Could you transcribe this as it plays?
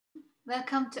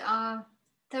Welcome to our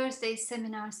Thursday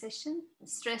seminar session,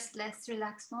 Stress Less,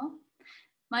 Relax More.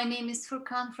 My name is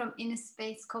Furkan from Inner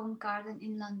Space Covent Garden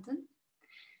in London.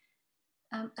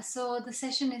 So the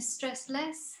session is Stress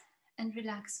Less and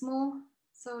Relax More.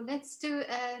 So let's do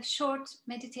a short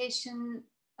meditation,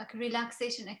 like a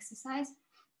relaxation exercise,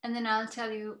 and then I'll tell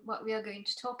you what we are going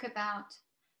to talk about,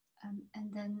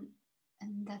 and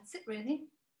that's it really.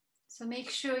 So make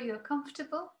sure you're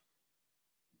comfortable.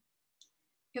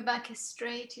 Your back is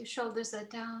straight, your shoulders are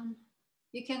down.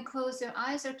 You can close your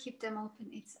eyes or keep them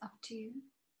open, it's up to you.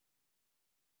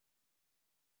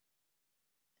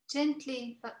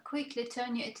 Gently but quickly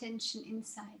turn your attention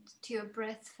inside to your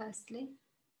breath firstly.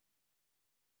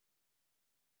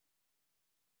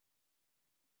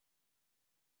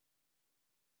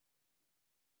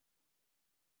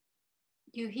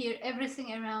 You hear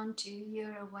everything around you,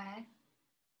 you're aware.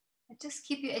 But just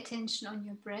keep your attention on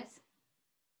your breath.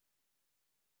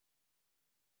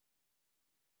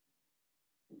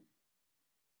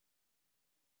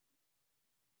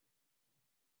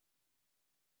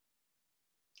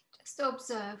 Just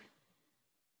observe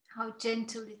how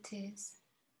gentle it is.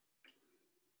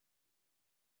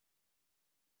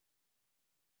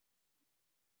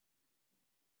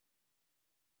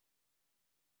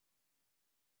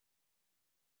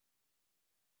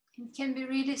 It can be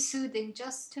really soothing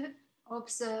just to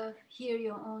observe, hear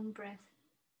your own breath.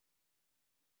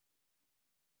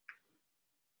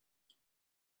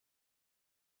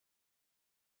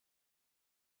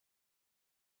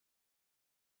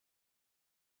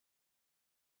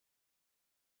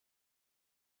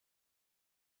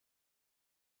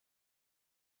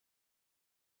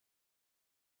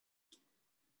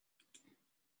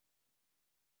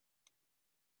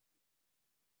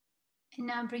 And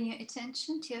now bring your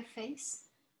attention to your face.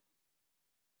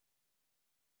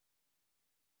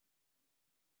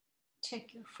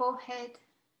 Check your forehead.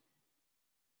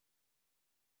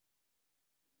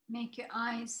 Make your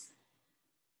eyes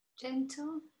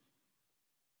gentle.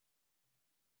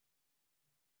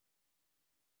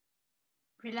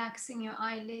 Relaxing your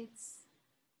eyelids,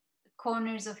 the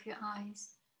corners of your eyes.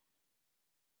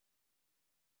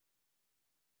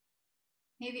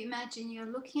 Maybe imagine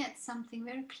you're looking at something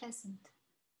very pleasant.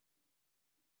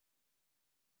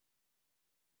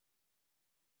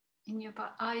 And your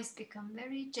eyes become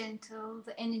very gentle,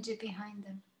 the energy behind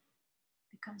them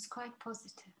becomes quite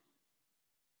positive.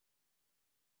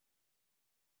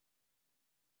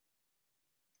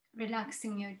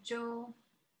 Relaxing your jaw,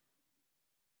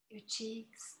 your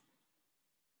cheeks.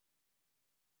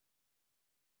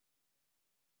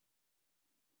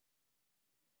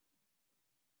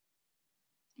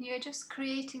 And you're just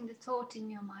creating the thought in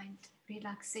your mind,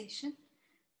 relaxation,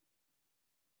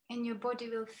 and your body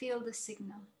will feel the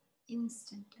signal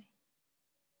instantly.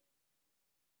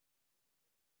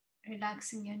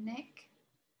 Relaxing your neck,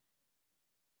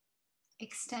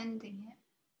 extending it,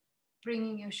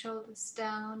 bringing your shoulders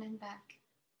down and back.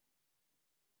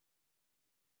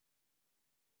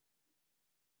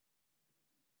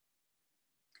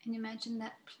 And imagine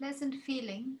that pleasant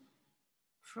feeling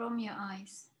from your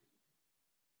eyes.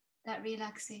 That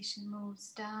relaxation moves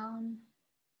down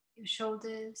your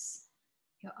shoulders,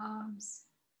 your arms,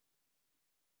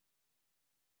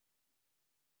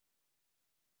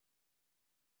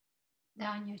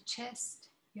 down your chest,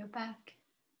 your back.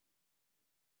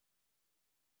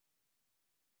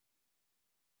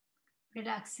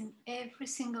 Relaxing every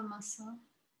single muscle,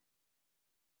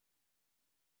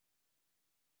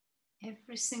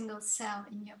 every single cell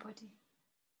in your body,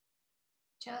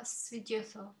 just with your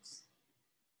thoughts.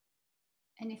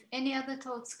 And if any other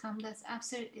thoughts come, that's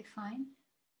absolutely fine.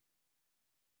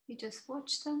 You just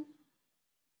watch them.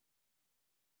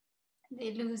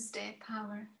 They lose their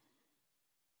power.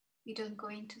 You don't go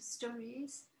into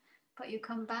stories, but you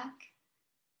come back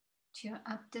to your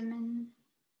abdomen,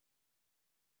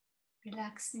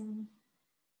 relaxing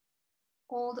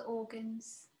all the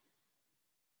organs,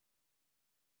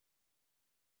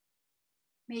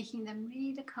 making them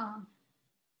really calm.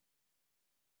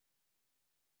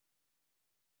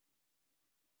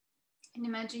 And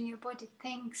imagine your body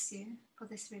thanks you for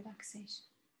this relaxation.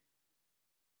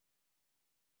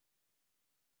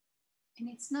 And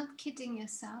it's not kidding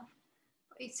yourself,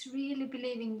 but it's really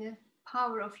believing the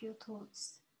power of your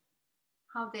thoughts,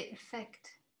 how they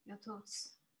affect your thoughts,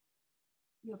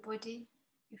 your body,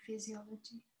 your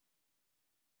physiology.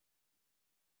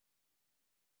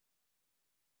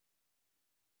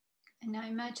 And now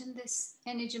imagine this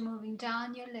energy moving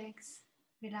down your legs,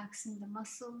 relaxing the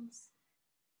muscles,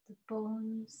 the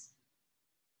bones,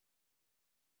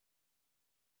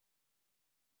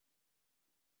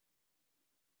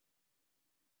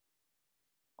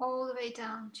 all the way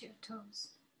down to your toes.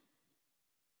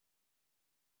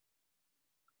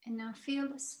 And now feel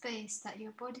the space that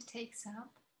your body takes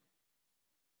up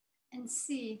and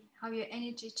see how your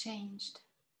energy changed.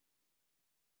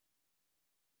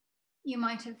 You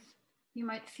might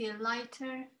feel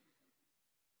lighter,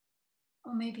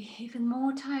 or maybe even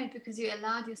more tired because you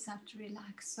allowed yourself to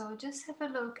relax. So just have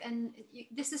a look, and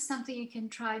this is something you can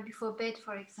try before bed,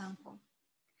 for example.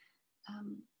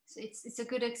 So it's a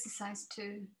good exercise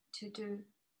to do,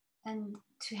 and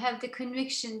to have the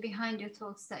conviction behind your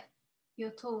thoughts that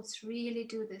your thoughts really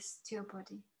do this to your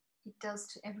body. It does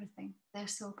to everything. They're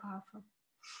so powerful.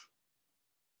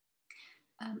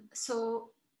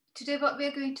 So today what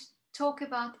we're going to talk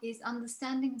about is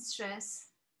understanding stress,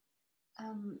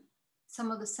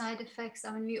 some of the side effects.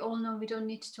 I mean, we all know we don't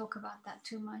need to talk about that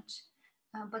too much,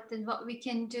 but then what we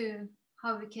can do,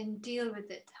 how we can deal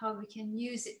with it, how we can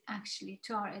use it actually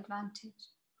to our advantage.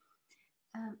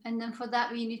 And then for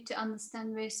that, we need to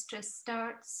understand where stress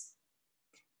starts.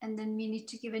 And then we need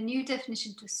to give a new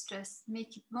definition to stress,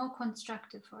 make it more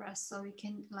constructive for us so we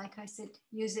can, like I said,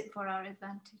 use it for our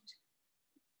advantage.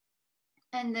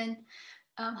 And then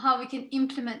how we can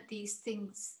implement these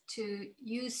things to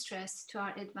use stress to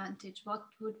our advantage. What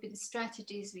would be the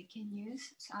strategies we can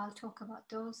use? So I'll talk about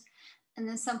those. And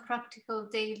then some practical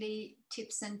daily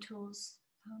tips and tools.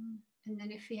 And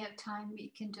then if we have time,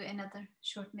 we can do another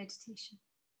short meditation.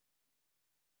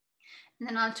 And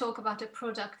then I'll talk about a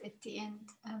product at the end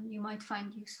you might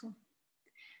find useful.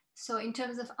 So in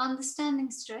terms of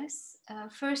understanding stress,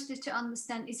 firstly to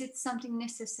understand, is it something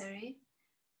necessary?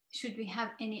 Should we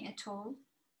have any at all?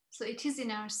 So it is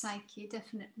in our psyche,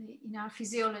 definitely, in our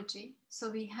physiology. So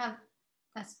we have,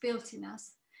 that's built in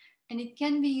us. And it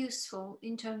can be useful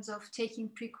in terms of taking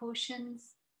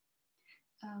precautions.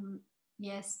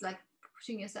 Yes, like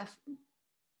putting yourself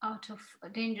out of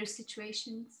dangerous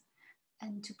situations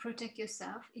and to protect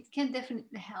yourself. It can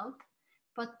definitely help.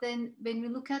 But then when we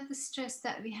look at the stress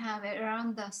that we have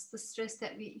around us, the stress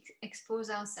that we expose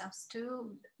ourselves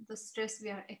to, the stress we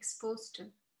are exposed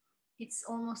to, it's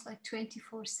almost like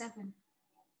 24/7.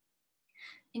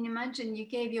 And imagine you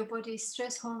gave your body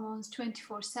stress hormones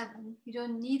 24/7. You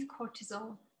don't need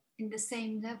cortisol in the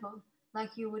same level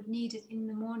like you would need it in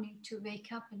the morning to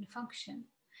wake up and function.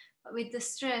 But with the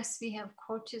stress, we have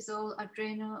cortisol,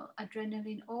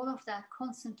 adrenaline, all of that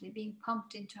constantly being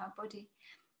pumped into our body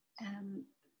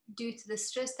due to the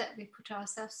stress that we put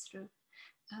ourselves through.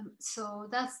 So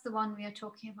that's the one we are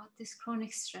talking about, this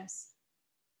chronic stress,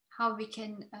 how we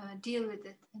can deal with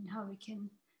it and how we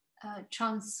can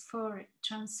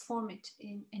transform it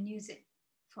and use it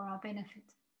for our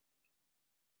benefit.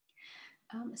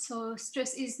 So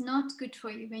stress is not good for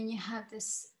you when you have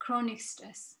this chronic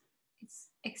stress. It's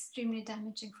extremely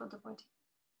damaging for the body.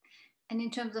 And in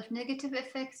terms of negative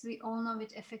effects, we all know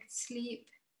it affects sleep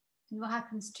and what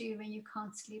happens to you when you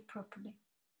can't sleep properly.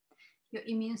 Your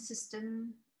immune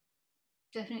system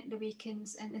definitely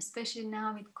weakens, and especially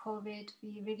now with COVID,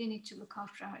 we really need to look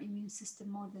after our immune system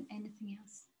more than anything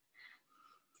else.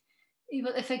 It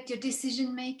will affect your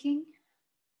decision making,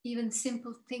 even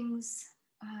simple things,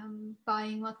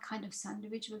 buying what kind of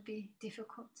sandwich will be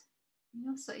difficult,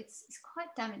 so it's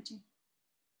quite damaging.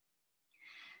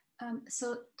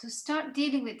 So to start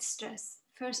dealing with stress,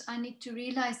 first I need to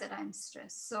realize that I'm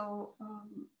stressed. So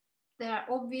there are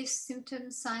obvious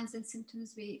symptoms, signs and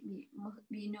symptoms we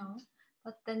know,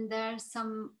 but then there are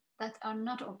some that are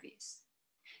not obvious.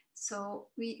 So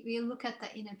we'll look at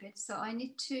that in a bit. So I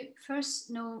need to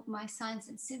first know my signs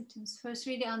and symptoms, first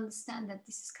really understand that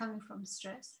this is coming from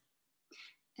stress.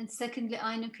 And secondly,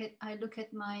 I look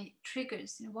at my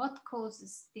triggers. What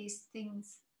causes these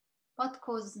things? What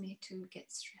causes me to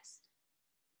get stressed?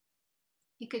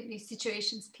 It could be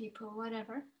situations, people,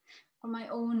 whatever, or my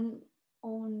own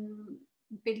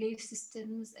belief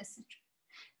systems, etc.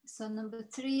 So number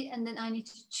 3, and then I need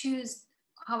to choose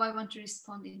how I want to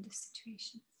respond in this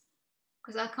situation,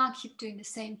 because I can't keep doing the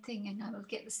same thing and I will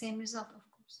get the same result, of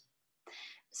course.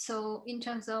 So in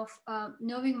terms of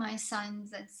knowing my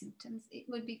signs and symptoms, it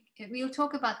would be, we'll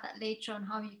talk about that later on,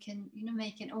 how you can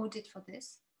make an audit for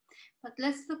this. But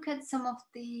let's look at some of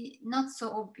the not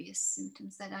so obvious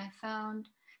symptoms that I found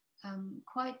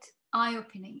quite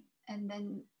eye-opening. And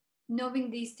then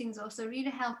knowing these things also really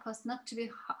help us not to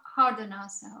be hard on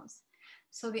ourselves.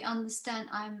 So we understand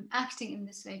I'm acting in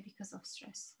this way because of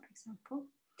stress, for example.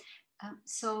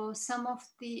 So some of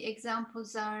the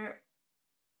examples are,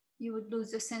 you would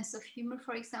lose your sense of humor,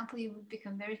 for example. You would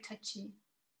become very touchy.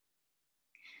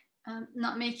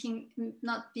 Not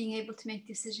being able to make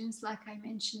decisions, like I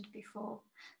mentioned before,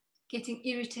 getting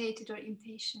irritated or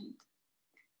impatient,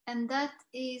 And that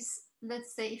is,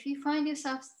 let's say, if you find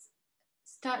yourself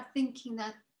start thinking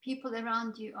that people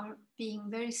around you are being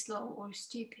very slow or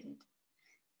stupid,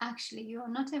 actually, you are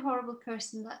not a horrible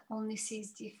person that only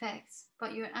sees the effects,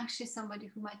 but you're actually somebody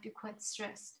who might be quite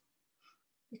stressed.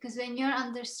 Because when you're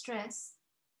under stress,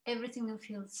 everything will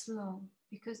feel slow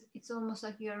because it's almost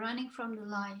like you're running from the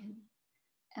lion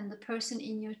and the person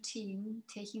in your team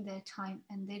taking their time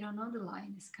and they don't know the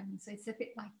lion is coming. So it's a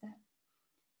bit like that.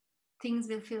 Things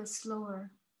will feel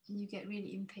slower and you get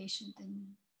really impatient and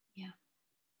yeah.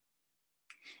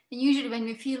 And usually when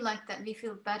we feel like that, we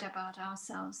feel bad about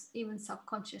ourselves, even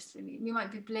subconsciously. We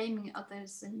might be blaming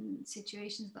others in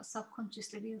situations, but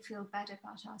subconsciously we'll feel bad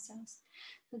about ourselves.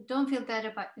 So don't feel bad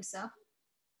about yourself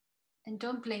and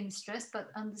don't blame stress, but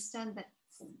understand that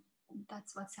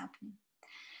that's what's happening.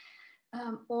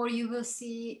 Or you will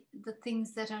see the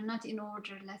things that are not in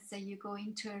order. Let's say you go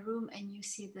into a room and you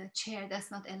see the chair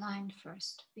that's not aligned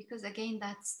first, because again,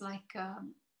 that's like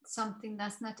something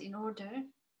that's not in order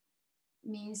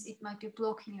means it might be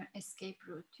blocking your escape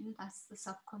route. You know, that's the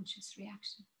subconscious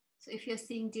reaction. So if you're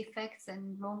seeing defects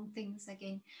and wrong things,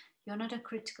 again, you're not a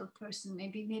critical person.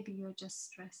 Maybe you're just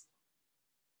stressed.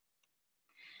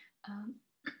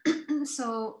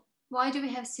 So why do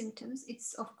we have symptoms?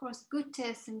 It's of course good to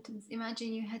have symptoms.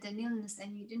 Imagine you had an illness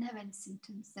and you didn't have any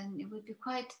symptoms, then it would be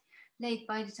quite late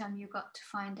by the time you got to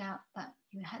find out that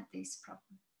you had this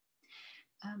problem.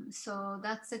 So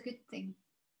that's a good thing.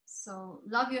 So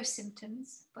love your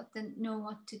symptoms, but then know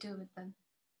what to do with them.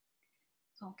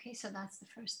 Okay, so that's the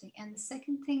first thing. And the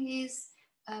second thing is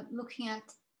looking at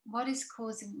what is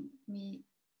causing me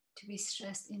to be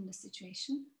stressed in the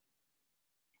situation.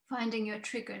 Finding your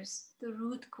triggers, the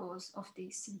root cause of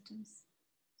these symptoms.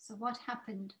 So what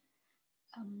happened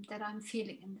that I'm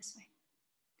feeling in this way?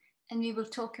 And we will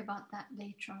talk about that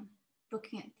later on,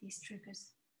 looking at these triggers.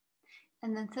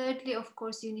 And then thirdly, of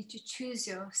course, you need to choose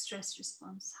your stress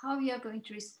response. How you are going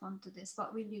to respond to this?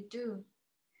 What will you do?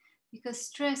 Because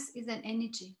stress is an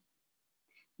energy.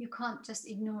 You can't just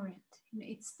ignore it. You know,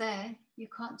 it's there. You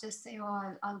can't just say,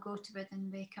 oh, I'll go to bed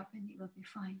and wake up and it will be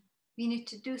fine. We need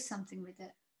to do something with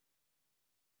it.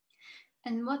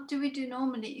 And what do we do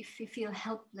normally if we feel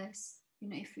helpless? You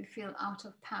know, if we feel out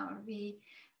of power, we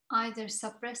either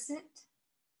suppress it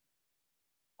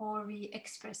or we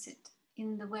express it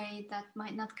in the way that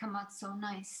might not come out so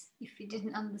nice if we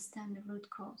didn't understand the root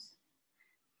cause.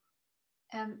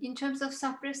 In terms of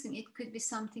suppressing, it could be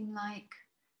something like,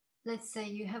 let's say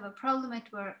you have a problem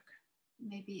at work,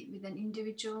 maybe with an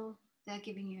individual, they're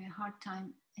giving you a hard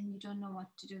time and you don't know what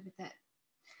to do with it.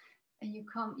 And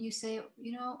you say,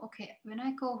 you know, okay, when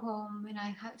I go home, when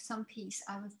I have some peace,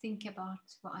 I will think about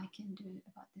what I can do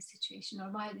about the situation or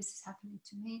why this is happening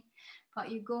to me. But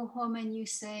you go home and you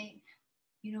say,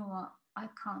 you know what, I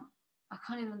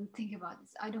can't even think about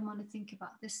this. I don't want to think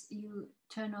about this. You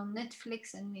turn on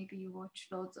Netflix and maybe you watch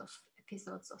loads of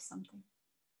episodes or something.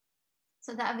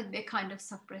 So that would be a kind of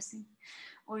suppressing.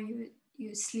 Or you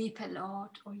sleep a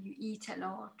lot or you eat a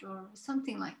lot or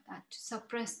something like that to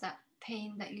suppress that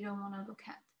pain that you don't want to look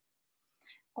at.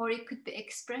 Or it could be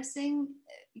expressing,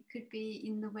 it could be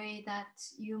in the way that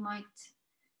you might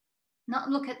not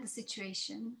look at the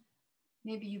situation.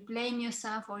 Maybe you blame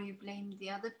yourself or you blame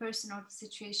the other person or the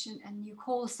situation and you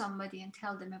call somebody and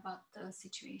tell them about the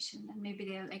situation and maybe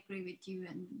they'll agree with you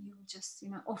and you'll just, you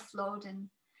know, offload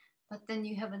but then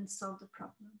you haven't solved the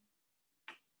problem.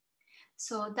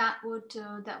 So that would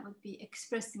be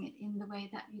expressing it in the way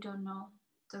that you don't know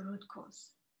the root cause.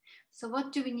 So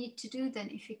what do we need to do then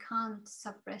if we can't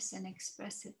suppress and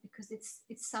express it? Because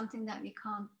it's something that we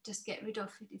can't just get rid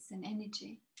of it. It's an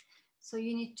energy. So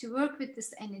you need to work with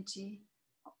this energy.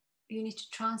 You need to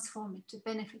transform it to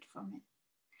benefit from it.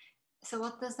 So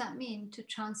what does that mean? To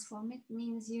transform it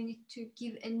means you need to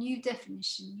give a new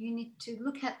definition. You need to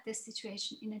look at this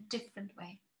situation in a different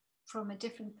way, from a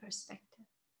different perspective.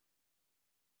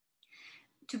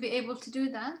 To be able to do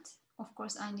that, of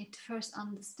course, I need to first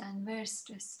understand where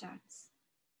stress starts.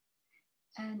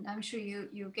 And I'm sure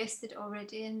you guessed it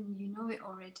already and you know it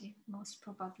already, most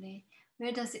probably.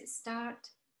 Where does it start?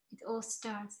 It all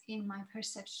starts in my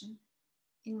perception,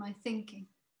 in my thinking.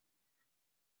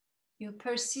 You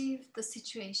perceive the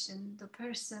situation, the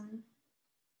person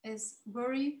is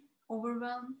worried,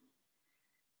 overwhelmed.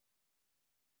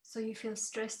 So you feel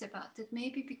stressed about it,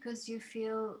 maybe because you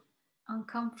feel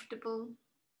uncomfortable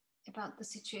about the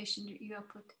situation that you are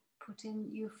put in.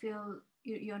 You feel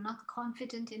you're not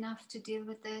confident enough to deal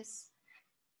with this.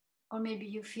 Or maybe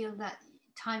you feel that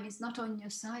time is not on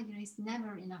your side, you know, it's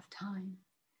never enough time.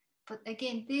 But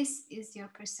again, this is your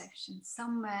perception.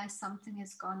 Somewhere something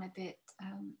has gone a bit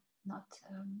not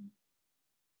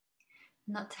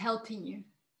not helping you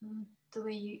the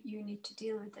way you need to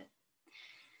deal with it.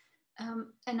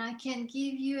 And I can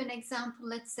give you an example.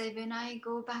 Let's say when I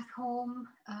go back home,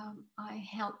 I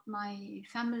help my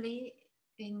family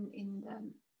in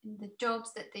the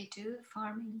jobs that they do,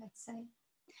 farming, let's say.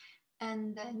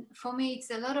 And then for me, it's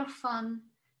a lot of fun.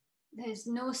 There's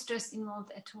no stress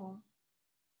involved at all.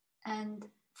 And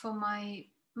for my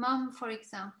mom, for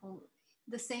example,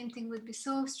 the same thing would be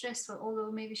so stressful,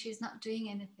 although maybe she's not doing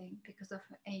anything because of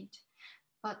her age.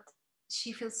 But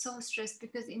she feels so stressed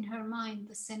because in her mind,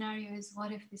 the scenario is,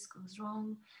 what if this goes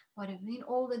wrong? What if, in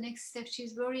all the next steps,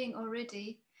 she's worrying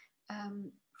already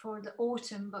for the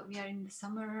autumn, but we are in the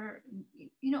summer,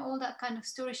 all that kind of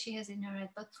story she has in her head.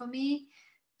 But for me,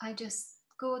 I just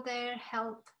go there,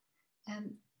 help.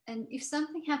 And if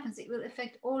something happens, it will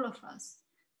affect all of us.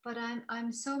 But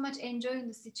I'm so much enjoying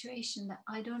the situation that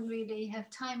I don't really have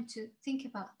time to think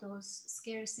about those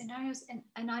scary scenarios,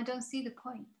 and I don't see the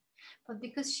point. But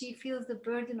because she feels the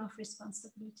burden of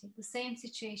responsibility, the same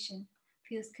situation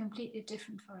feels completely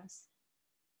different for us.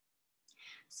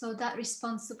 So that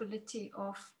responsibility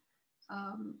of,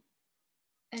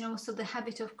 and also the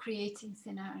habit of creating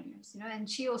scenarios, and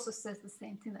she also says the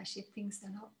same thing, that she thinks a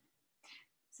lot.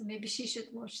 So maybe she should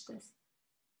watch this.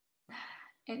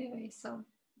 Anyway, so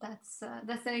that's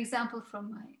an example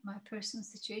from my personal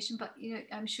situation, but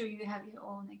I'm sure you have your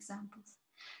own examples.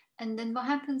 And then what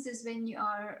happens is, when you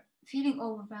are feeling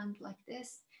overwhelmed like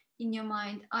this in your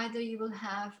mind, either you will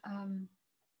have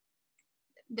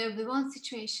there will be one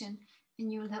situation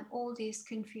and you will have all these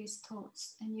confused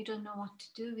thoughts and you don't know what to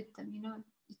do with them.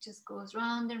 It just goes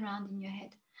round and round in your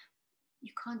head.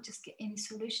 You can't just get any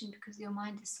solution because your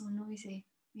mind is so noisy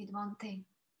with one thing.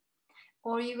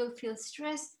 Or you will feel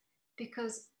stressed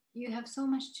because you have so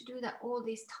much to do that all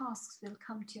these tasks will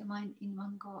come to your mind in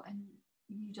one go and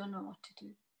you don't know what to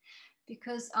do.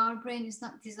 Because our brain is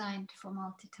not designed for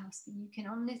multitasking. You can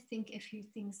only think a few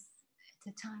things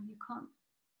at a time. You can't,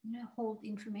 hold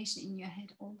information in your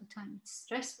head all the time. It's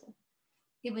stressful,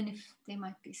 even if they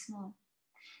might be small.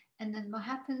 And then what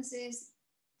happens is,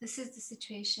 this is the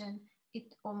situation.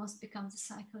 It almost becomes a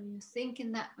cycle. You think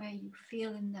in that way, you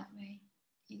feel in that way,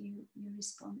 you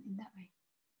respond in that way.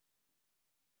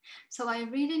 So what I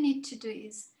really need to do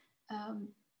is,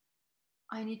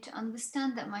 I need to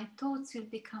understand that my thoughts will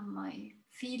become my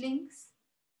feelings,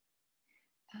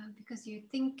 because you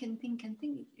think and think and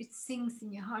think, it sinks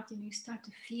in your heart and you start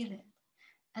to feel it.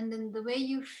 And then the way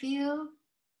you feel,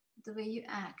 the way you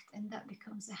act, and that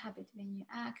becomes a habit when you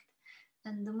act.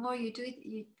 And the more you do it,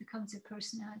 it becomes your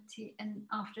personality. And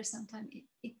after some time,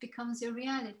 it becomes your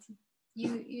reality.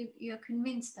 You are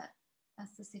convinced that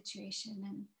that's the situation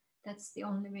and that's the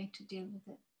only way to deal with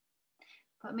it.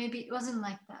 But maybe it wasn't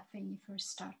like that when you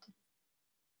first started.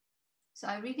 So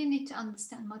I really need to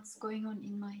understand what's going on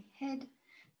in my head,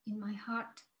 in my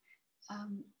heart,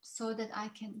 so that I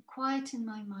can quieten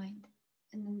my mind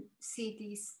and then see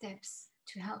these steps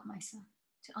to help myself,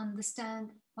 to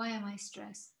understand why am I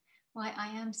stressed, why I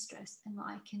am stressed, and what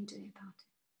I can do about it.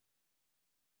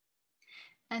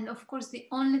 And of course, the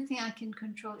only thing I can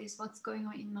control is what's going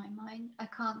on in my mind. I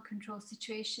can't control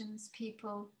situations,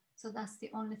 people. So that's the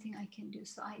only thing I can do.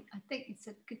 So I think it's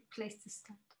a good place to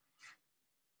start.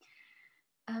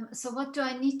 So what do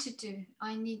I need to do?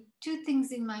 I need two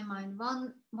things in my mind.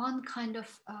 One kind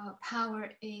of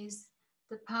power is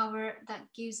the power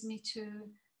that gives me to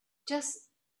just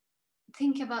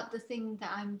think about the thing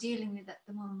that I'm dealing with at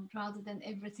the moment, rather than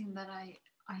everything that I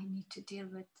need to deal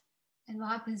with. And what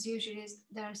happens usually is,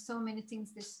 there are so many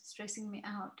things that's stressing me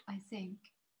out, I think,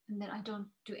 and then I don't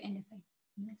do anything.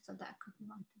 So that could be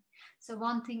one thing. So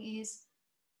one thing is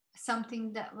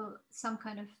something that will, some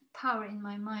kind of power in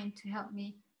my mind to help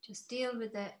me just deal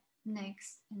with it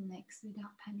next and next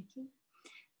without panicking.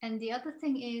 And the other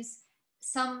thing is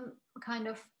some kind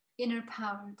of inner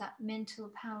power, that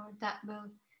mental power that will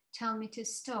tell me to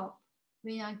stop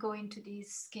when I go into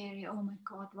these scary, oh my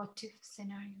God, what if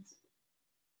scenarios.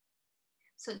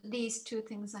 So these two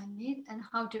things I need, and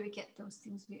how do we get those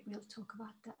things? We'll talk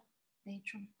about that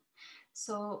later on.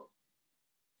 So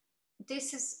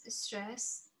this is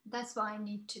stress. That's what I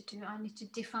need to do. I need to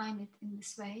define it in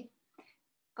this way.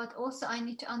 But also I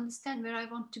need to understand where I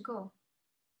want to go.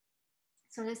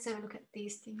 So let's have a look at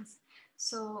these things.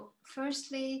 So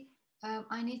firstly,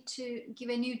 I need to give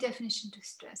a new definition to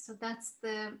stress. So that's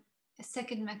the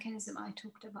second mechanism I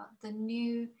talked about, the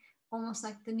new, almost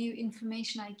like the new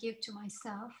information I give to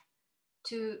myself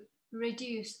to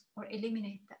reduce or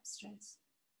eliminate that stress.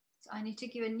 So I need to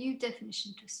give a new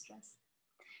definition to stress.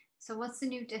 So what's the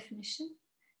new definition?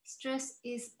 Stress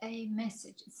is a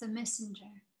message. It's a messenger.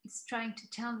 It's trying to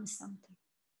tell me something.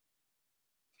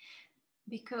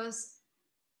 because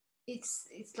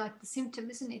it's like the symptom,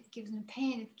 isn't it? It gives me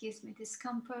pain, it gives me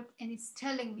discomfort, and it's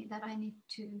telling me that I need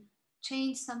to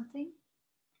change something.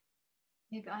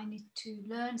 Maybe I need to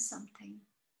learn something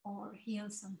or heal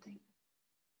something.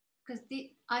 Because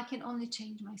I can only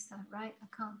change myself, right? I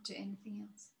can't do anything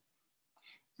else.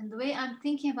 And the way I'm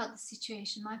thinking about the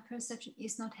situation, my perception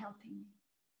is not helping me.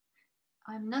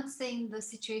 I'm not saying the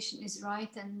situation is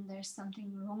right and there's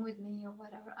something wrong with me or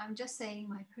whatever. I'm just saying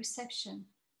my perception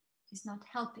is not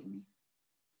helping me.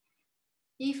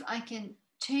 If I can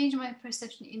change my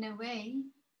perception in a way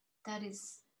that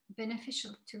is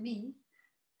beneficial to me,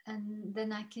 and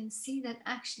then I can see that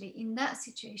actually in that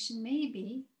situation,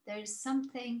 maybe there's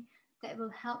something that will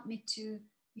help me to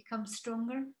become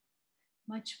stronger,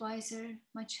 much wiser,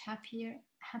 much happier,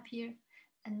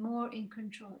 and more in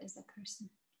control as a person.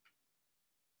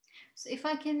 So if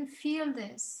I can feel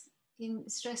this in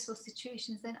stressful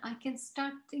situations, then I can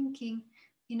start thinking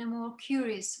in a more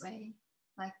curious way,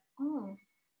 like, oh,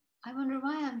 I wonder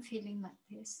why I'm feeling like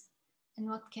this, and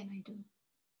what can I do?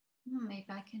 Maybe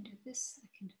I can do this, I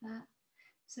can do that.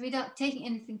 So without taking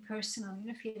anything personal,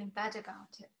 feeling bad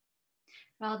about it,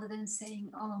 rather than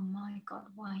saying, oh my God,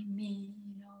 why me?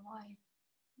 Why?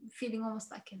 Feeling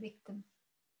almost like a victim.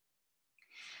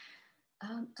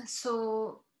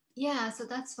 So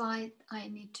that's why I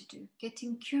need to do,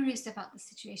 getting curious about the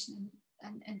situation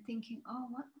and thinking,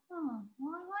 why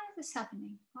is this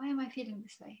happening? Why am I feeling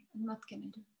this way? And what can I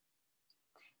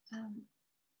do?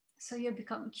 So you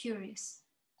become curious.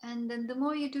 And then the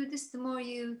more you do this, the more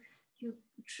you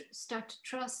start to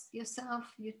trust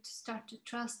yourself, you start to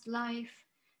trust life.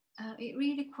 It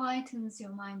really quietens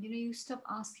your mind. You stop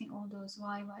asking all those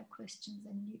why questions,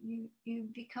 and you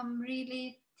become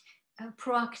really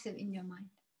proactive in your mind.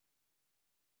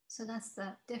 So that's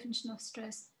the definition of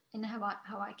stress and how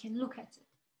I can look at it.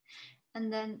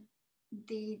 And then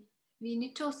we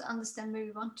need to also understand where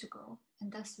we want to go,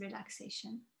 and that's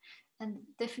relaxation. And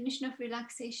the definition of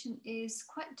relaxation is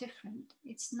quite different.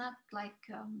 It's not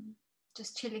like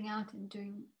just chilling out and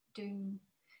doing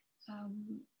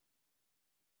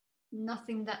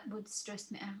nothing that would stress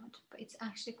me out, but it's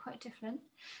actually quite different.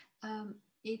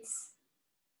 It's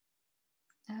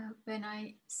when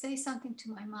I say something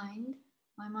to my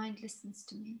mind listens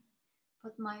to me,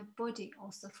 but my body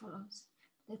also follows.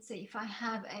 Let's say if I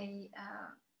have a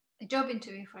job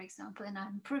interview, for example, and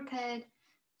I'm prepared,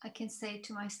 I can say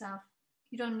to myself,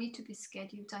 you don't need to be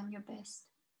scared, you've done your best.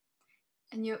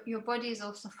 And your body is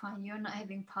also fine. You're not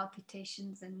having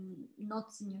palpitations and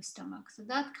knots in your stomach. So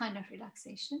that kind of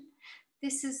relaxation.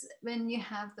 This is when you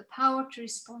have the power to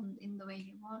respond in the way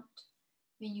you want,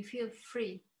 when you feel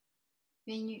free,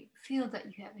 when you feel that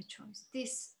you have a choice.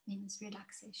 This means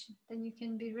relaxation. Then you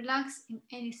can be relaxed in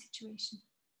any situation.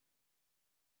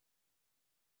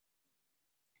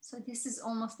 So this is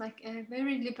almost like a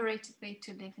very liberated way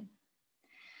to live in.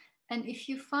 And if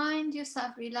you find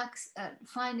yourself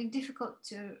finding difficult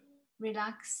to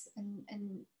relax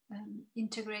and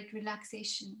integrate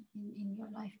relaxation in your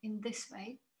life in this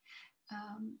way,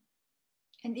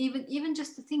 and even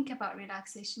just to think about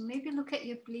relaxation, maybe look at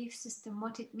your belief system,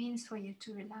 what it means for you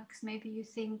to relax. Maybe you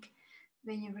think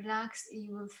when you relax,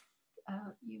 you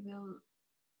will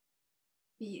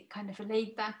be kind of a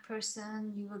laid-back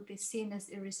person, you will be seen as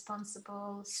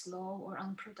irresponsible, slow, or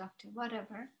unproductive,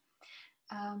 whatever.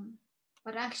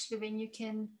 But actually, when you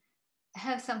can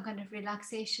have some kind of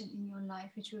relaxation in your life,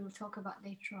 which we will talk about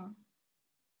later on,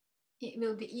 it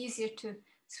will be easier to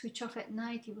switch off at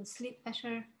night. You will sleep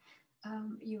better.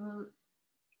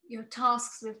 Your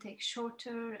tasks will take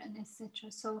shorter, and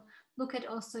etc. So look at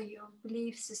also your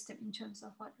belief system in terms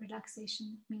of what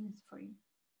relaxation means for you.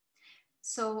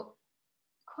 So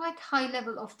quite high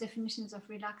level of definitions of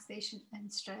relaxation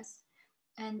and stress.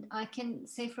 And I can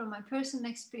say from my personal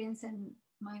experience and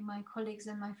my colleagues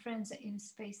and my friends in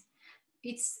space,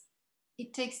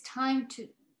 it takes time to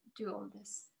do all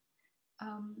this.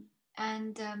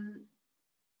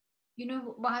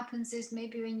 What happens is,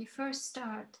 maybe when you first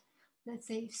start, let's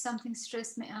say if something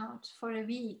stressed me out for a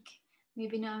week,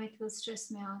 maybe now it will stress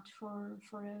me out for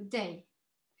a day.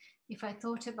 If I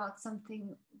thought about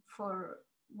something for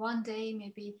one day,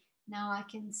 maybe now I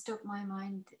can stop my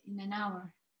mind in an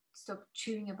hour, stop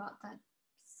chewing about that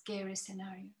scary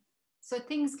scenario. So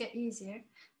things get easier.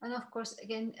 And of course,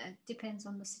 again, it depends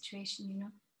on the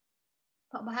situation,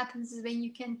 But what happens is when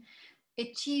you can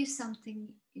achieve something,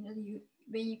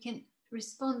 when you can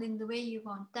respond in the way you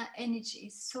want, that energy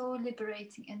is so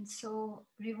liberating and so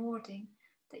rewarding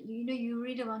that you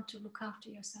really want to look after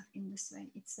yourself in this way.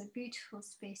 It's a beautiful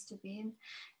space to be in.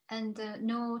 And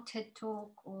no TED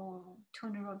Talk or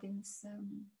Tony Robbins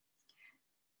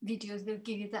videos will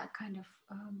give you that kind of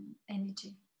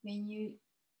energy. When you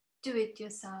do it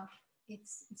yourself,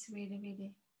 it's really,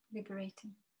 really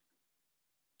liberating.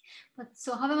 But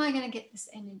so how am I going to get this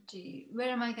energy? Where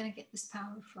am I going to get this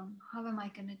power from? How am I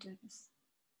going to do this?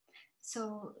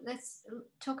 So let's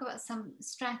talk about some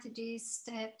strategies,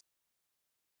 steps.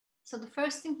 So the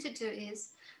first thing to do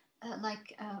is,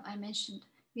 like I mentioned,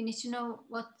 you need to know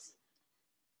what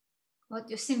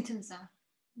your symptoms are,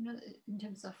 you know, in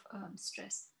terms of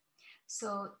stress.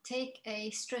 So take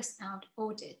a stress out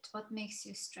audit. What makes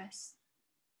you stress?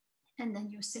 And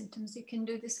then your symptoms. You can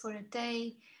do this for a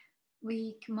day,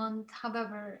 week, month,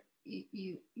 however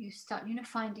you start, you know,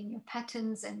 finding your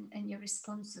patterns and your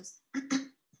responses.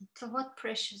 So what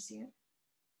pressures you?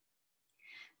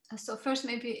 So first,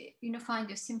 maybe, you know, find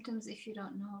your symptoms if you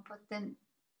don't know, but then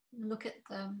look at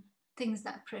the things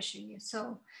that pressure you.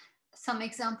 So some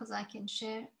examples I can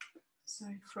share.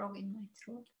 Sorry, frog in my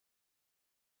throat.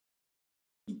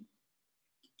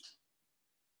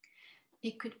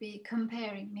 It could be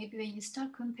comparing. Maybe when you start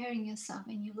comparing yourself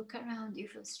and you look around, you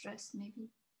feel stressed.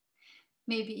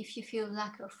 Maybe if you feel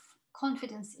lack of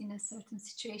confidence in a certain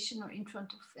situation or in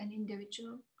front of an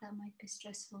individual, that might be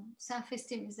stressful.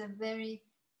 Self-esteem is a very,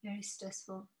 very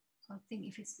stressful thing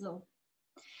if it's low.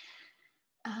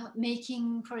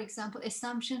 Making, for example,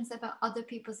 assumptions about other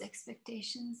people's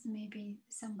expectations. Maybe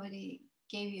somebody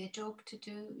gave you a job to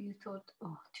do, you thought,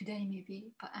 oh, today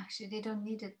maybe, but actually they don't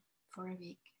need it for a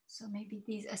week. So maybe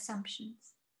these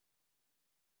assumptions.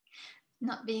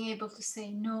 Not being able to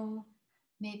say no.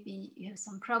 Maybe you have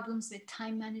some problems with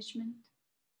time management.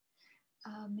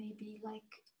 Maybe like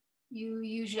you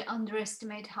usually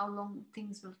underestimate how long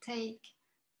things will take,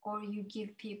 or you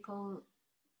give people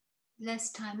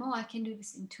less time. Oh, I can do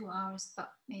this in 2 hours,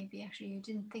 but maybe actually you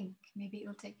didn't think. Maybe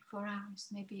it'll take 4 hours.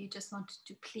 Maybe you just wanted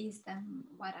to please them,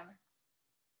 whatever.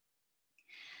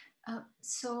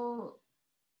 So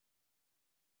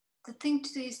the thing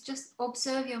to do is just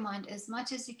observe your mind as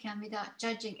much as you can without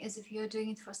judging, as if you're doing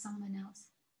it for someone else.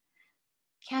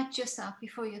 Catch yourself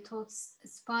before your thoughts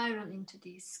spiral into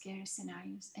these scary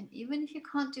scenarios. And even if you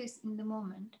can't do it in the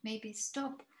moment, maybe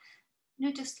stop, you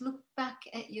know, just look back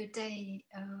at your day,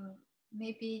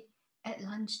 maybe at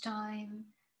lunchtime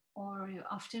or your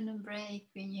afternoon break,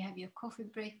 when you have your coffee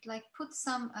break, like put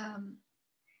some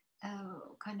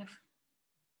kind of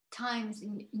times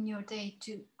in your day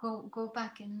to go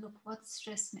back and look what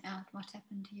stressed me out, what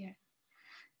happened here.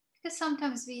 Because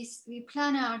sometimes we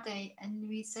plan our day and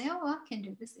we say, oh, I can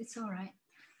do this, it's all right.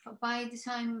 But by the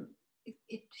time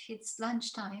it hits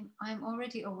lunchtime, I'm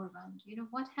already overwhelmed. You know,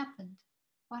 what happened?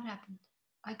 What happened?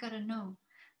 I gotta know.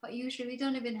 But usually we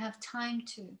don't even have time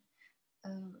to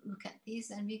look at these,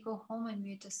 and we go home and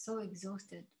we're just so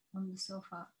exhausted on the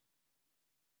sofa.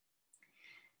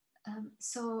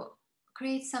 So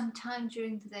create some time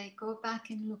during the day, go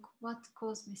back and look what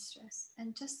caused me stress,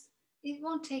 and just, it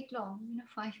won't take long, you know,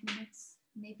 5 minutes,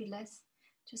 maybe less.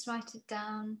 Just write it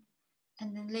down,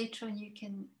 and then later on you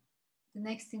can, the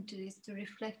next thing to do is to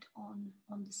reflect on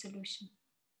the solution.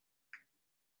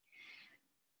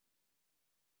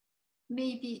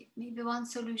 Maybe one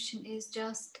solution is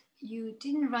just you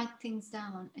didn't write things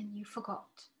down and you forgot.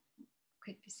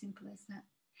 Could be simple as that.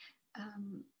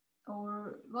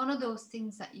 Or one of those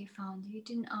things that you found, you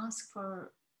didn't ask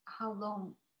for how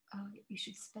long you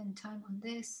should spend time on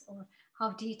this, or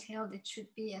how detailed it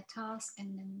should be a task,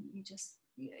 and then you just,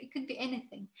 it could be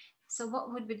anything. So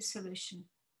what would be the solution?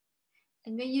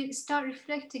 And when you start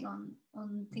reflecting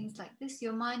on things like this,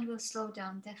 your mind will slow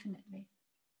down definitely,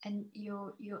 and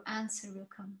your answer will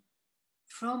come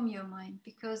from your mind,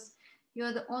 because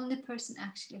you're the only person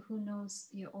actually who knows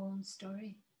your own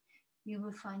story. You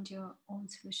will find your own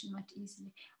solution much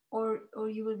easily. Or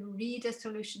you will read a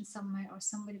solution somewhere, or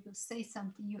somebody will say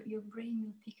something, your brain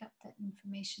will pick up that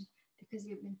information because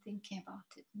you've been thinking about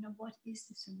it. You know, what is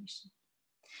the solution?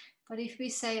 But if we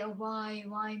say, oh, why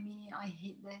me, I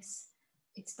hate this,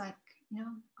 it's like, you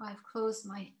know, I've closed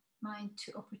my mind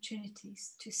to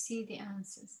opportunities to see the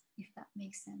answers, if that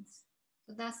makes sense.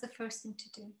 So that's the first thing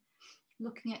to do,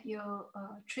 looking at your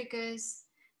triggers,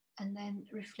 and then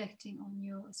reflecting on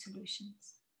your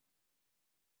solutions.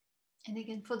 And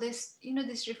again, for this, you know,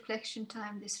 this reflection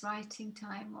time, this writing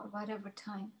time, or whatever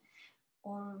time,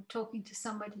 or talking to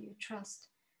somebody you trust,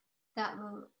 that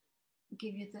will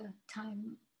give you the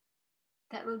time,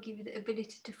 that will give you the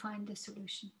ability to find the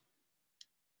solution.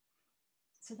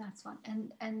 So that's one.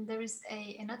 And there is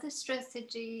another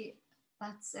strategy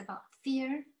that's about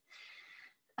fear.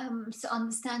 So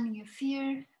understanding your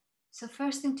fear. So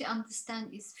first thing to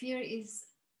understand is fear is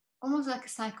almost like a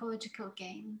psychological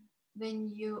game. When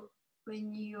you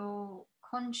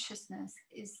consciousness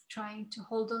is trying to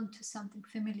hold on to something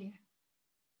familiar.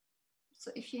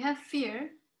 So if you have fear,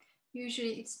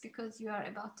 usually it's because you are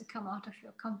about to come out of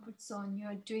your comfort zone. You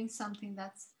are doing something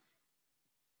that's,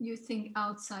 you think,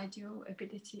 outside your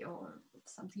ability, or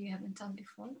something you haven't done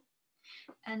before.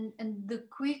 And the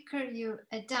quicker you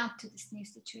adapt to this new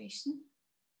situation,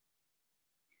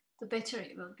 the better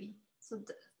it will be.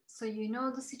 So you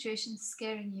know the situation is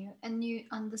scaring you, and you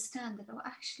understand that, oh,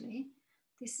 actually,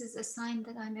 this is a sign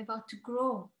that I'm about to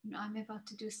grow. You know, I'm about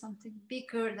to do something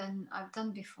bigger than I've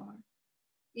done before,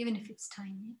 even if it's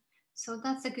tiny. So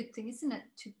that's a good thing, isn't it?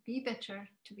 To be better,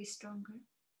 to be stronger.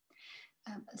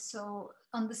 So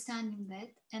understanding that,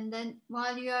 and then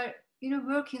while you are,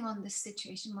 working on this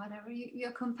situation, whatever,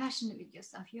 you're compassionate with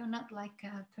yourself. You're not like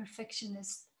a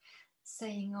perfectionist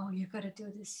saying, oh, you got to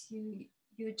do this.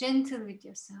 You're gentle with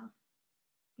yourself.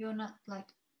 You're not like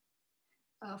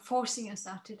forcing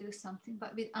yourself to do something,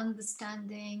 but with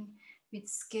understanding, with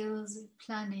skills, with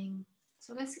planning.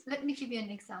 So let me give you an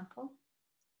example.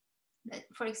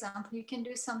 For example, you can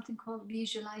do something called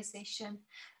visualization,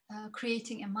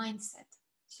 creating a mindset.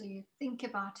 So you think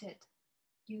about it,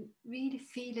 you really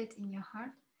feel it in your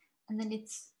heart, and then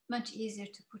it's much easier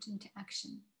to put into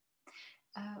action.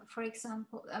 For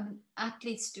example,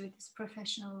 athletes do this,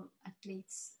 professional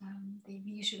athletes. They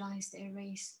visualize their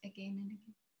race again and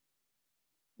again.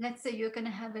 Let's say you're going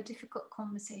to have a difficult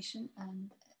conversation,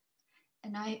 and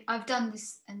I've done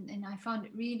this, and I found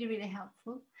it really, really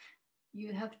helpful.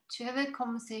 You have to have a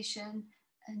conversation,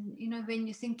 and when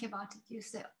you think about it, you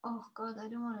say, oh God, I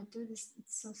don't want to do this,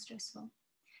 it's so stressful.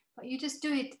 But you just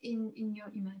do it in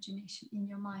your imagination, in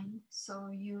your mind. So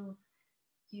you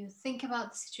think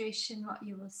about the situation, what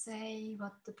you will say,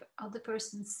 what the other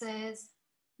person says.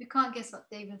 You can't guess what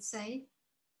they will say,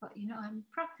 but I'm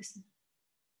practicing.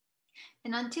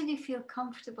 And until you feel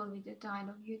comfortable with your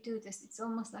dialogue, you do this. It's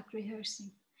almost like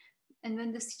rehearsing. And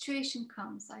when the situation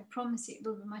comes, I promise you, it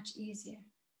will be much easier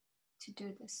to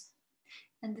do this.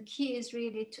 And the key is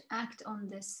really to act on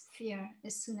this fear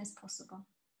as soon as possible,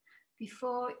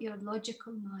 before your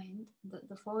logical mind,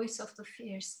 the voice of the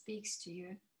fear, speaks to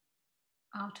you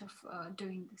out of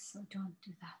doing this. So don't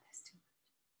do that, that's too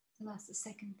much. So that's the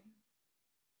second thing.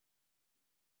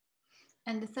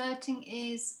 And the third thing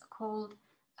is called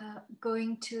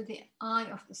going to the eye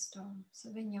of the storm. So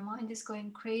when your mind is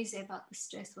going crazy about the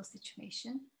stressful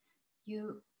situation,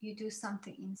 you do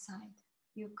something inside.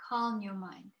 You calm your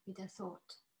mind with a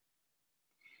thought.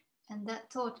 And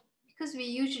that thought, because we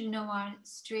usually know our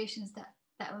situations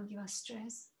that will give us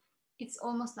stress, it's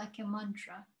almost like a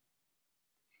mantra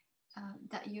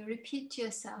that you repeat to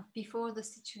yourself before the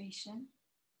situation.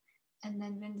 And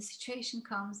then when the situation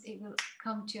comes, it will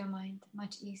come to your mind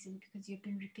much easier because you've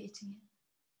been repeating it.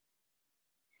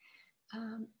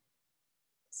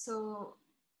 So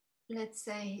let's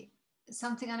say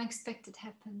something unexpected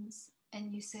happens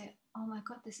and you say, oh my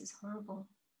God, this is horrible.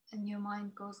 And your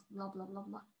mind goes blah, blah, blah,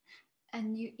 blah.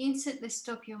 And you instantly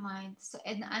stop your mind. So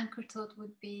an anchor thought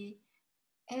would be,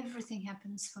 everything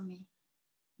happens for me,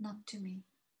 not to me.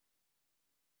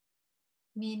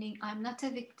 Meaning I'm not a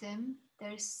victim.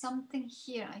 There is something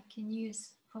here I can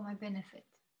use for my benefit.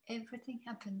 Everything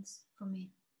happens for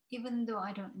me, even though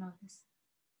I don't know this.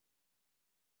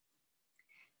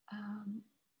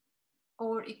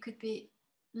 Or it could be,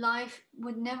 life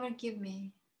would never give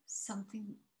me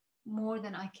something more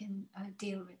than I can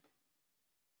deal with.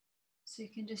 So you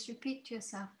can just repeat to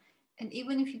yourself. And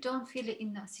even if you don't feel it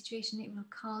in that situation, it will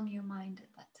calm your mind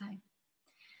at that time.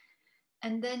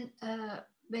 And then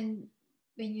when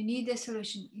you need a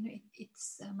solution,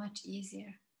 it's much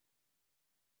easier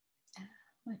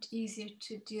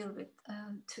to deal with,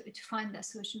 to find that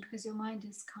solution, because your mind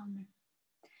is calmer.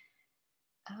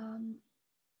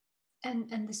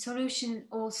 And the solution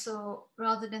also,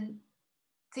 rather than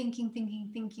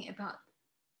thinking about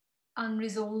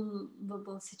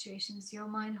unresolvable situations, your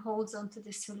mind holds on to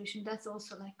this solution. That's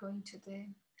also like going to the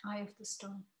eye of the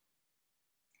storm.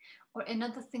 Or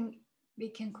another thing we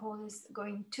can call is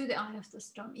going to the eye of the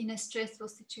storm. In a stressful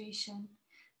situation,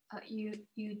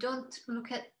 you don't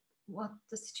look at what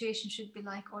the situation should be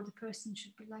like or the person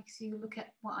should be like. So you look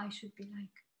at what I should be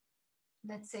like.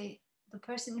 Let's say the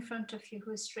person in front of you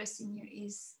who is stressing you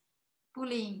is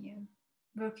bullying you,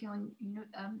 working on,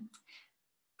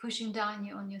 pushing down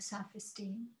you on your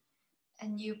self-esteem,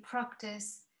 and you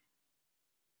practice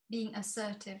being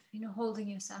assertive, holding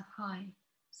yourself high.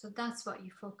 So that's what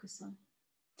you focus on.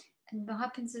 And what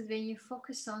happens is when you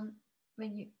focus on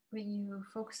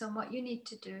what you need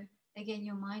to do, again,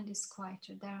 your mind is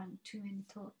quieter. There aren't too many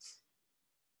thoughts.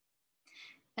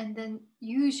 And then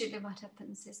usually what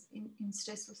happens is in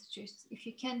stressful situations, if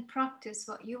you can practice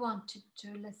what you want to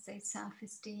do, let's say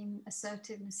self-esteem,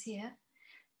 assertiveness here,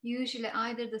 usually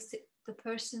either the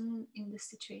person in the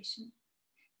situation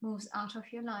moves out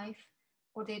of your life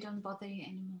or they don't bother you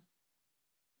anymore.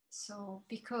 So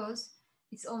because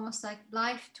it's almost like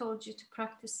life told you to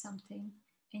practice something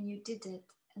and you did it,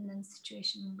 and then the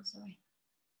situation moves away.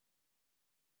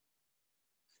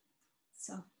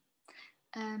 So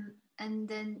and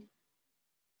then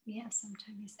yeah,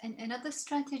 sometimes. And another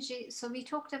strategy, so we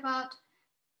talked about,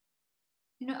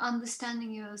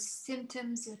 understanding your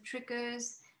symptoms, your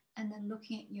triggers, and then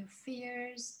looking at your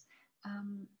fears,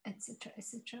 etc.,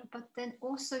 etc. But then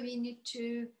also we need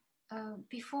to,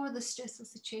 before the stressful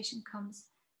situation comes,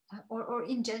 or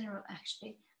in general,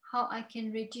 actually, how I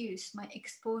can reduce my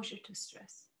exposure to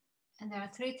stress. And there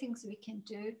are three things we can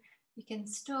do. We can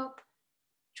stop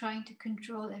trying to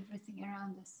control everything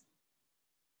around us.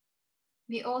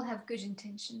 We all have good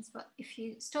intentions, but if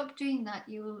you stop doing that,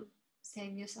 you will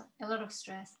save yourself a lot of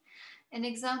stress. An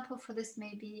example for this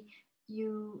may be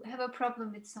you have a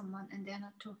problem with someone and they're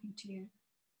not talking to you.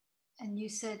 And you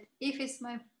said, if it's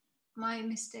my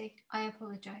mistake, I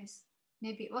apologize.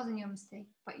 Maybe it wasn't your mistake,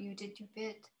 but you did your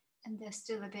bit and they're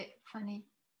still a bit funny.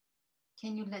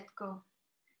 Can you let go?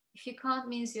 If you can't,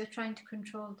 means you're trying to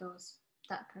control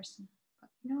that person. But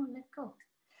let go.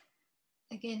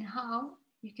 Again, how?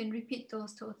 You can repeat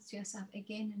those thoughts to yourself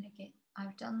again and again.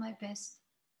 I've done my best.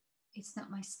 It's not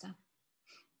my stuff.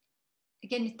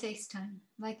 Again, it takes time,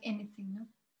 like anything, no?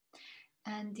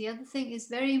 And the other thing is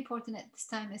very important at this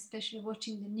time, especially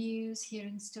watching the news,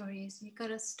 hearing stories. You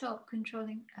gotta stop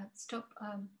consuming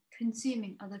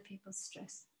other people's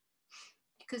stress.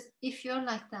 Because if you're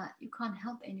like that, you can't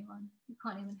help anyone. You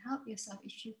can't even help yourself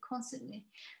if you constantly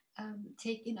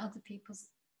take in other people's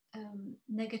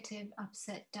negative,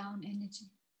 upset, down energy.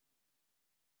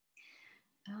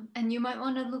 And you might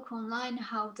want to look online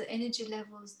how the energy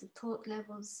levels, the thought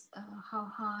levels,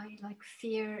 how high, like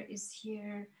fear is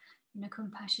here,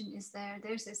 compassion is there.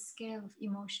 There's a scale of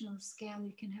emotional scale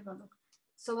you can have a look.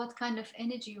 So what kind of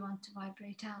energy you want to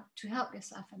vibrate out to help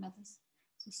yourself and others.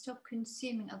 So stop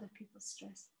consuming other people's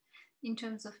stress. In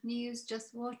terms of news,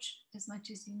 just watch as much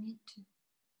as you need to.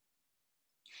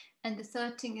 And the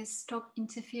third thing is stop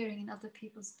interfering in other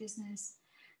people's business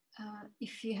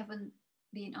if you haven't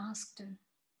been asked to.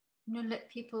 Let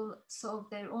people solve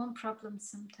their own problems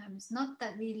sometimes. Not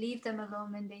that we leave them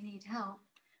alone when they need help,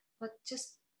 but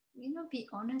just, be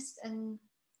honest and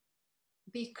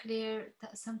be clear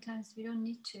that sometimes we don't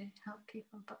need to help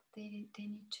people, but they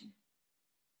need to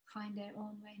find their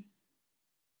own way.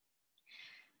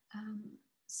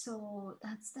 So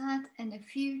that's that. And a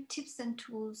few tips and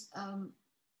tools,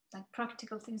 like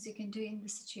practical things you can do in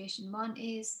this situation. One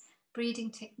is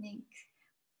breathing technique.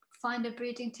 Find a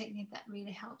breathing technique that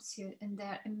really helps you, and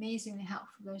they're amazingly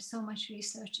helpful. There's so much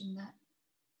research in that.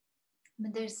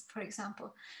 There's, for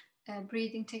example, a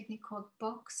breathing technique called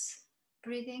box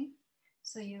breathing.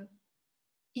 So you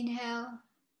inhale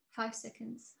 5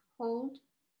 seconds, hold,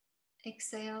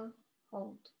 exhale,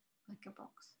 hold, like a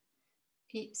box.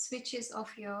 It switches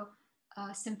off your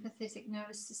sympathetic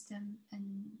nervous system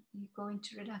and you go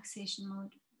into relaxation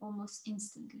mode almost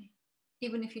instantly.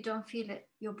 Even if you don't feel it,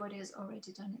 your body has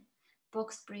already done it.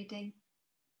 Box breathing,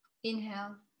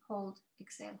 inhale, hold,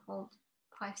 exhale, hold,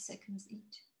 5 seconds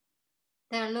each.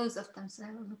 There are loads of them, so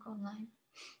I will look online.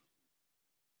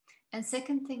 And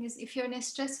second thing is, if you're in a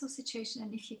stressful situation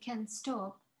and if you can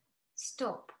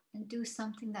stop and do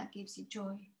something that gives you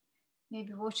joy.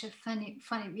 Maybe watch a funny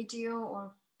video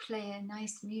or play a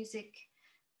nice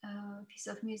piece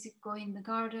of music, go in the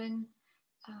garden,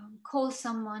 call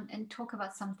someone and talk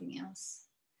about something else.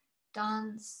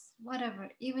 Dance, whatever,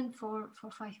 even for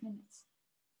 5 minutes.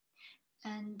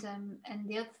 And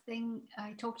the other thing,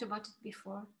 I talked about it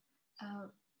before,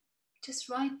 just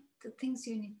write the things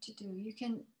you need to do. You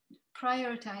can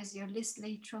prioritize your list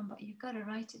later on, but you've got to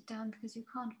write it down because you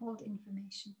can't hold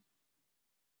information.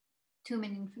 Too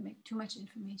much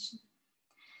information.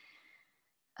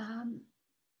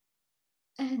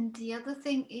 And the other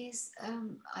thing is,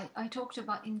 I talked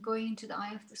about in going into the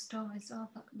eye of the storm as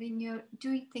well, but when you're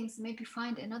doing things, maybe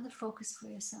find another focus for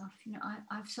yourself.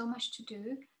 I have so much to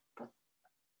do, but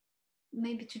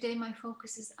maybe today my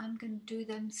focus is I'm going to do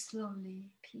them slowly,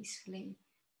 peacefully,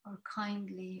 or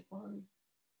kindly, or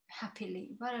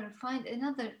happily, whatever. Find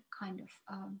another kind of,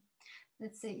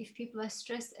 let's say if people are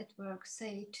stressed at work,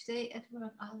 say today at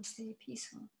work I'll stay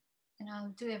peaceful and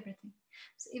I'll do everything.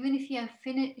 So even if you have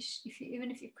finished, even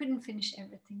if you couldn't finish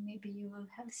everything, maybe you will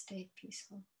have stayed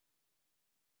peaceful.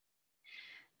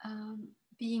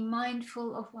 being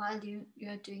mindful of while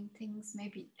you're doing things.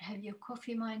 Maybe have your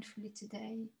coffee mindfully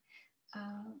today.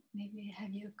 Maybe have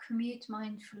your commute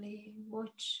mindfully.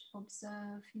 Watch,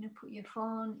 observe. Put your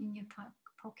phone in your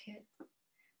pocket.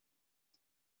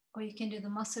 Or you can do the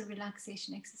muscle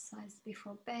relaxation exercise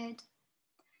before bed,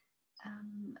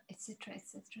 etc.,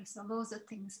 etc. So those are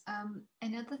things.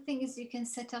 Another thing is you can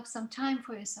set up some time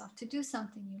for yourself to do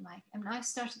something you like. I mean, I've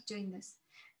started doing this.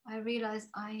 I realized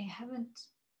I haven't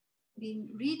been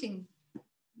reading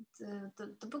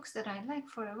the books that I like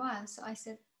for a while. So I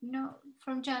said,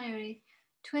 from January,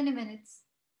 20 minutes,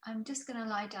 I'm just going to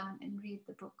lie down and read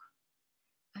the book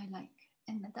I like.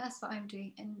 And that's what I'm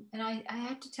doing. And I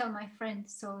had to tell my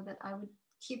friends so that I would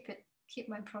keep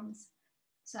my promise.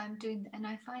 So I'm doing that. And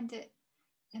I find it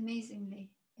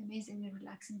amazingly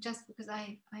relaxing, just because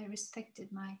I respected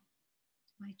my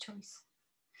choice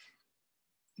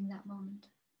in that moment.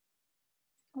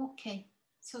 Okay,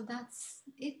 so that's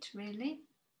it really.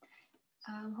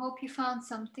 Hope you found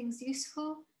some things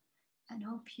useful, and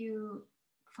hope you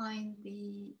find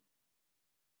the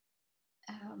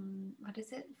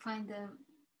find the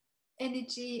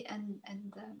energy and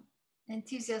the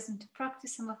enthusiasm to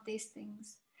practice some of these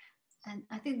things. And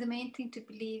I think the main thing to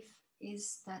believe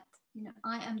is that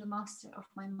I am the master of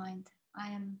my mind. I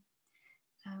am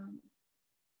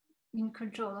in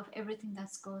control of everything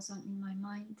that goes on in my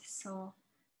mind. So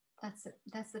that's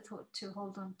the thought to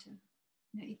hold on to.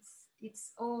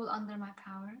 It's all under my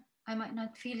power. I might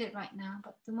not feel it right now,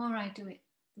 but the more I do it,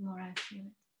 the more I feel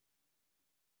it.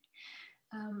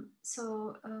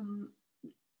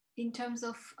 In terms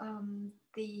of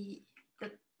the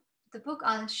book,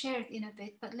 I'll share it in a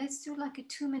bit, but let's do like a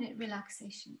 2-minute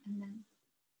relaxation, and then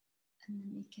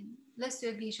let's do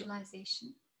a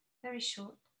visualization, very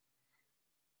short.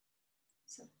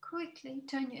 So quickly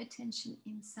turn your attention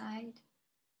inside,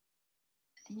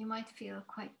 and you might feel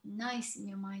quite nice in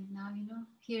your mind now,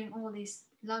 hearing all these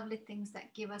lovely things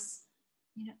that give us,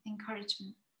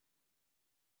 encouragement.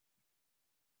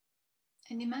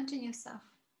 And imagine yourself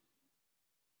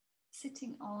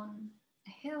sitting on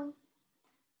a hill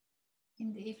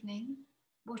in the evening,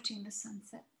 watching the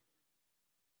sunset.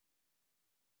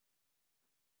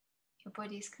 Your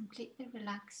body is completely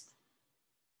relaxed.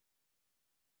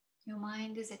 Your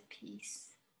mind is at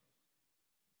peace.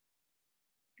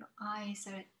 Your eyes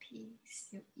are at peace.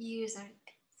 Your ears are at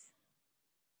peace.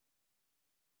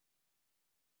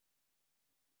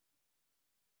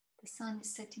 The sun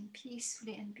is setting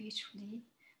peacefully and beautifully,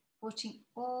 watching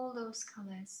all those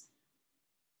colors.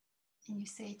 And you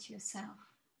say to yourself,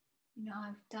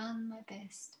 I've done my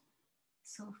best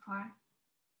so far.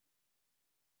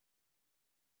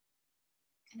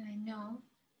 And I know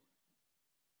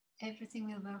everything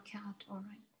will work out all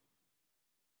right.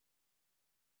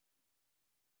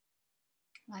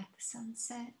 Like the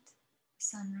sunset,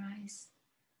 sunrise.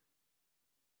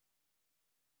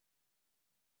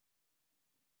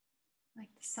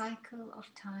 Like the cycle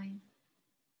of time.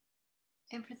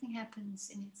 Everything happens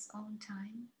in its own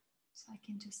time, so I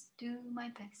can just do my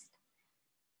best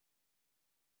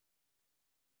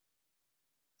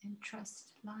and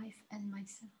trust life and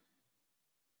myself.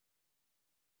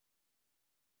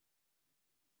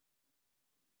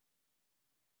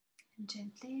 And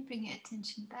gently bring your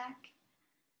attention back.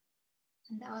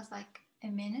 And that was like a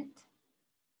minute.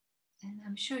 And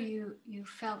I'm sure you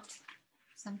felt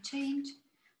some change.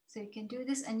 So you can do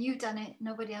this, and you've done it.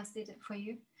 Nobody else did it for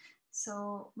you.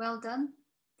 So well done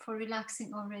for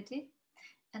relaxing already.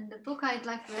 And the book I'd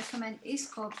like to recommend is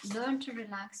called Learn to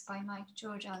Relax by Mike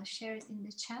George. I'll share it in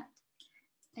the chat.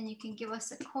 And you can give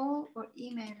us a call or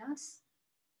email us.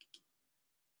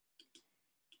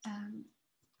 Okay.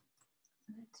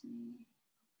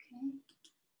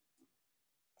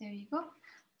 There you go.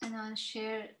 And I'll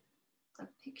share the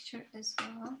picture as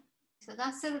well. So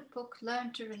that's the book,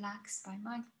 Learn to Relax by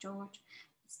Mike George.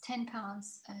 It's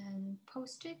 £10 and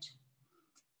postage.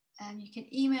 And you can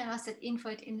email us at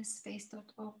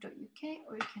info@innerspace.org.uk,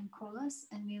 or you can call us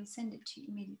and we'll send it to you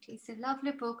immediately. It's a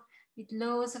lovely book with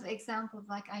loads of examples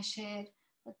like I shared,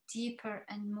 but deeper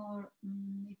and more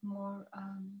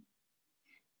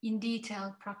in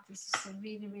detail practices. So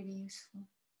really, really useful.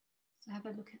 So have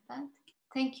a look at that.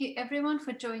 Thank you everyone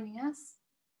for joining us,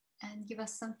 and give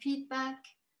us some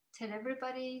feedback. Tell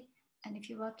everybody. And if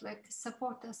you would like to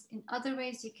support us in other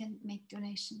ways, you can make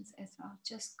donations as well.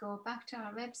 Just go back to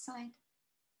our website.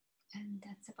 And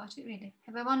that's about it really.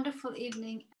 Have a wonderful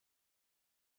evening.